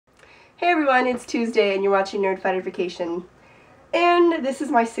Hey everyone, it's Tuesday and you're watching Nerdfighterfication. And this is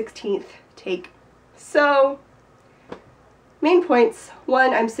my 16th take. So, main points.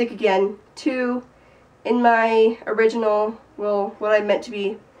 1, I'm sick again. 2, in my original, well, what I meant to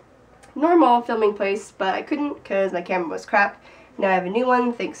be normal filming place, but I couldn't because my camera was crap. Now I have a new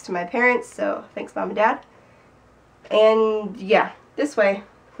one thanks to my parents, so thanks Mom and Dad. And yeah, this week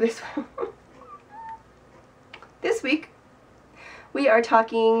we are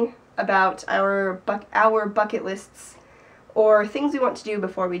talking about our bucket lists, or things we want to do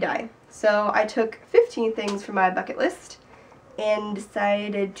before we die. So I took 15 things from my bucket list and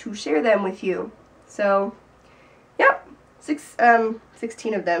decided to share them with you. So, yep,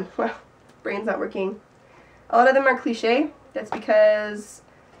 16 of them. Well, brain's not working. A lot of them are cliche. That's because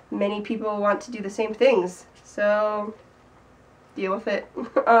many people want to do the same things. So, deal with it.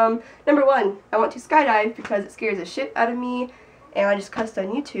 Number 1, I want to skydive because it scares the shit out of me, and I just cussed on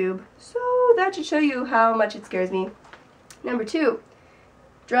YouTube, so that should show you how much it scares me. Number 2,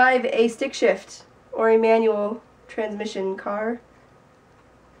 drive a stick shift or a manual transmission car.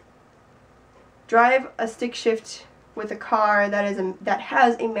 Drive a stick shift with a car that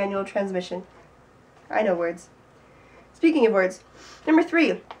has a manual transmission. I know words. Speaking of words, number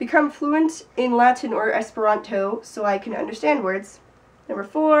 3, become fluent in Latin or Esperanto so I can understand words. Number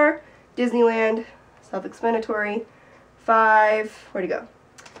 4, Disneyland, self-explanatory. 5, where'd it go?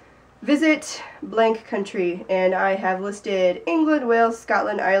 Visit blank country, and I have listed England, Wales,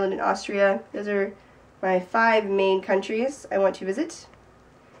 Scotland, Ireland, and Austria. Those are my 5 main countries I want to visit,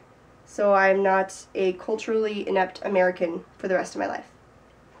 so I'm not a culturally inept American for the rest of my life.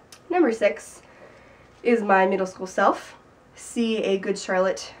 Number 6 is my middle school self. See a Good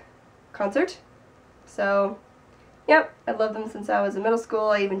Charlotte concert. So, yep, I love them since I was in middle school.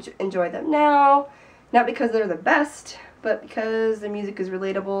 I even enjoy them now. Not because they're the best, but because the music is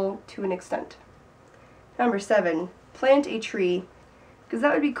relatable to an extent. Number 7, plant a tree, because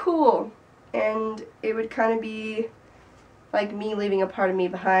that would be cool, and it would kind of be like me leaving a part of me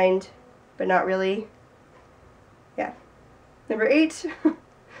behind, but not really. Yeah. Number 8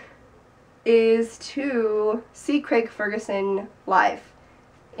 is to see Craig Ferguson live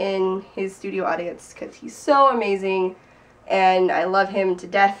in his studio audience, because he's so amazing, and I love him to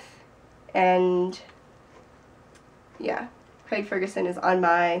death, and yeah, Craig Ferguson is on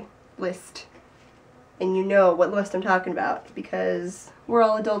my list, and you know what list I'm talking about because we're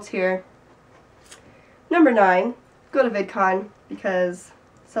all adults here. Number 9, go to VidCon because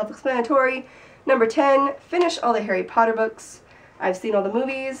self-explanatory. Number 10, finish all the Harry Potter books. I've seen all the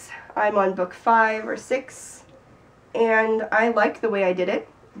movies. I'm on book 5 or 6, and I like the way I did it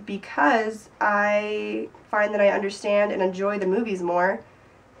because I find that I understand and enjoy the movies more,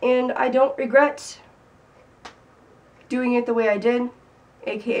 and I don't regret doing it the way I did,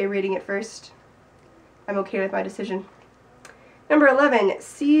 aka reading it first. I'm okay with my decision. Number 11,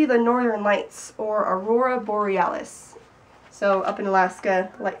 see the Northern Lights, or Aurora Borealis. So up in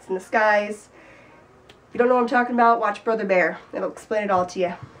Alaska, lights in the skies. If you don't know what I'm talking about, watch Brother Bear. It'll explain it all to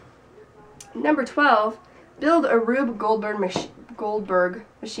you. Number 12, build a Rube Goldberg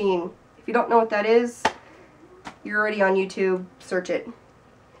machine. If you don't know what that is, you're already on YouTube, search it.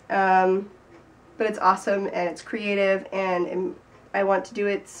 But it's awesome and it's creative, and I want to do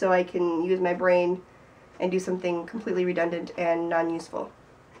it so I can use my brain and do something completely redundant and non-useful.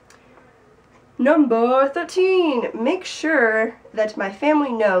 Number 13, make sure that my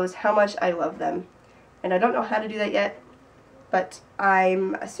family knows how much I love them. And I don't know how to do that yet, but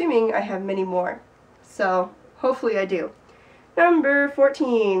I'm assuming I have many more. So hopefully I do. Number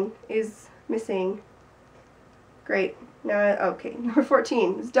 14 is missing. Great. Now, okay, number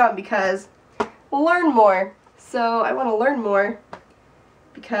 14 is dumb because learn more. So I want to learn more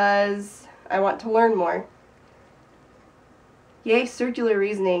because I want to learn more. Yay, circular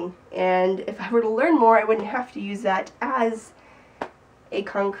reasoning. And if I were to learn more, I wouldn't have to use that as a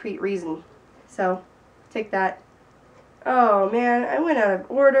concrete reason. So take that. Oh man, I went out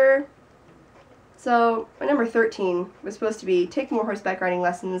of order. So my number 13 was supposed to be take more horseback riding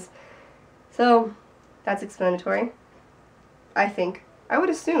lessons. So that's explanatory, I think. I would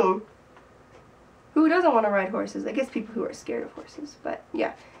assume. Who doesn't want to ride horses? I guess people who are scared of horses, but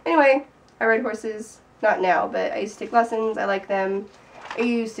yeah. Anyway, I ride horses, not now, but I used to take lessons, I like them. I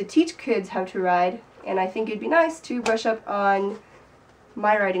used to teach kids how to ride, and I think it'd be nice to brush up on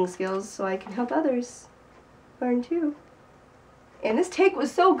my riding skills so I can help others learn too. And this take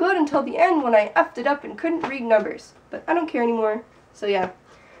was so good until the end when I effed it up and couldn't read numbers, but I don't care anymore, so yeah.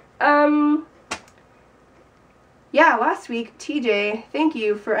 Yeah, last week, TJ, thank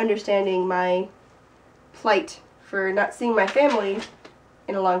you for understanding my plight for not seeing my family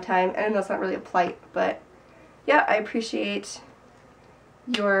in a long time. And I know it's not really a plight, but yeah, I appreciate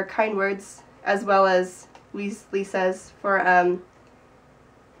your kind words, as well as Lisa's, for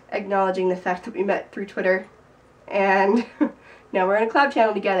acknowledging the fact that we met through Twitter. And now we're in a collab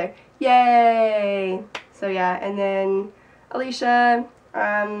channel together. Yay! So yeah, and then Alicia,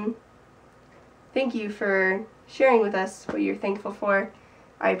 thank you for sharing with us what you're thankful for.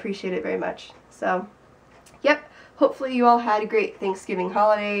 I appreciate it very much. So, yep, hopefully you all had a great Thanksgiving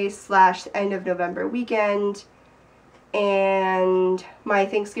holiday / end of November weekend. And my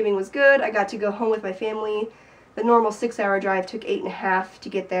Thanksgiving was good. I got to go home with my family. The normal 6-hour drive took 8.5 to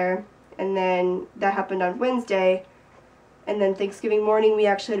get there. And then that happened on Wednesday. And then Thanksgiving morning we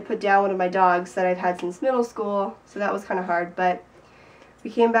actually had to put down one of my dogs that I've had since middle school. So that was kind of hard, but we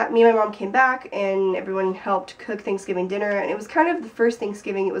came back, me and my mom came back, and everyone helped cook Thanksgiving dinner, and it was kind of the first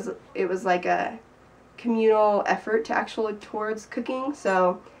Thanksgiving. It was like a communal effort to actually towards cooking,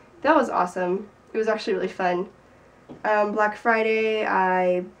 so that was awesome. It was actually really fun. Black Friday,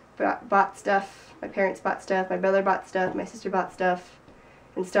 I bought stuff. My parents bought stuff, my brother bought stuff, my sister bought stuff,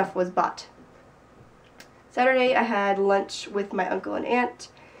 and stuff was bought. Saturday, I had lunch with my uncle and aunt,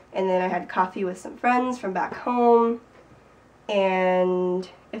 and then I had coffee with some friends from back home. And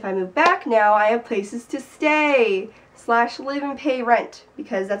if I move back now, I have places to stay / live and pay rent,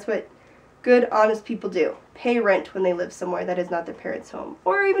 because that's what good, honest people do. Pay rent when they live somewhere that is not their parents' home.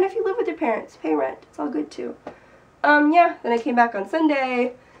 Or even if you live with your parents, pay rent. It's all good too. Yeah, then I came back on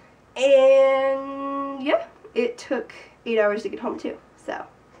Sunday, and yeah, it took 8 hours to get home too. So,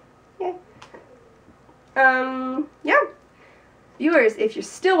 yeah. Yeah. Viewers, if you're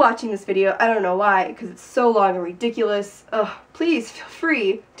still watching this video, I don't know why, because it's so long and ridiculous, please feel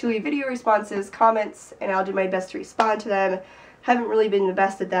free to leave video responses, comments, and I'll do my best to respond to them. Haven't really been the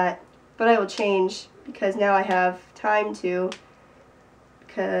best at that, but I will change, because now I have time to,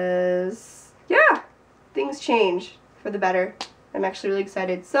 because, yeah, things change for the better. I'm actually really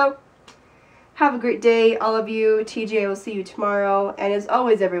excited. So, have a great day, all of you. TJ, I will see you tomorrow, and as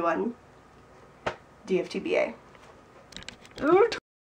always, everyone, DFTBA.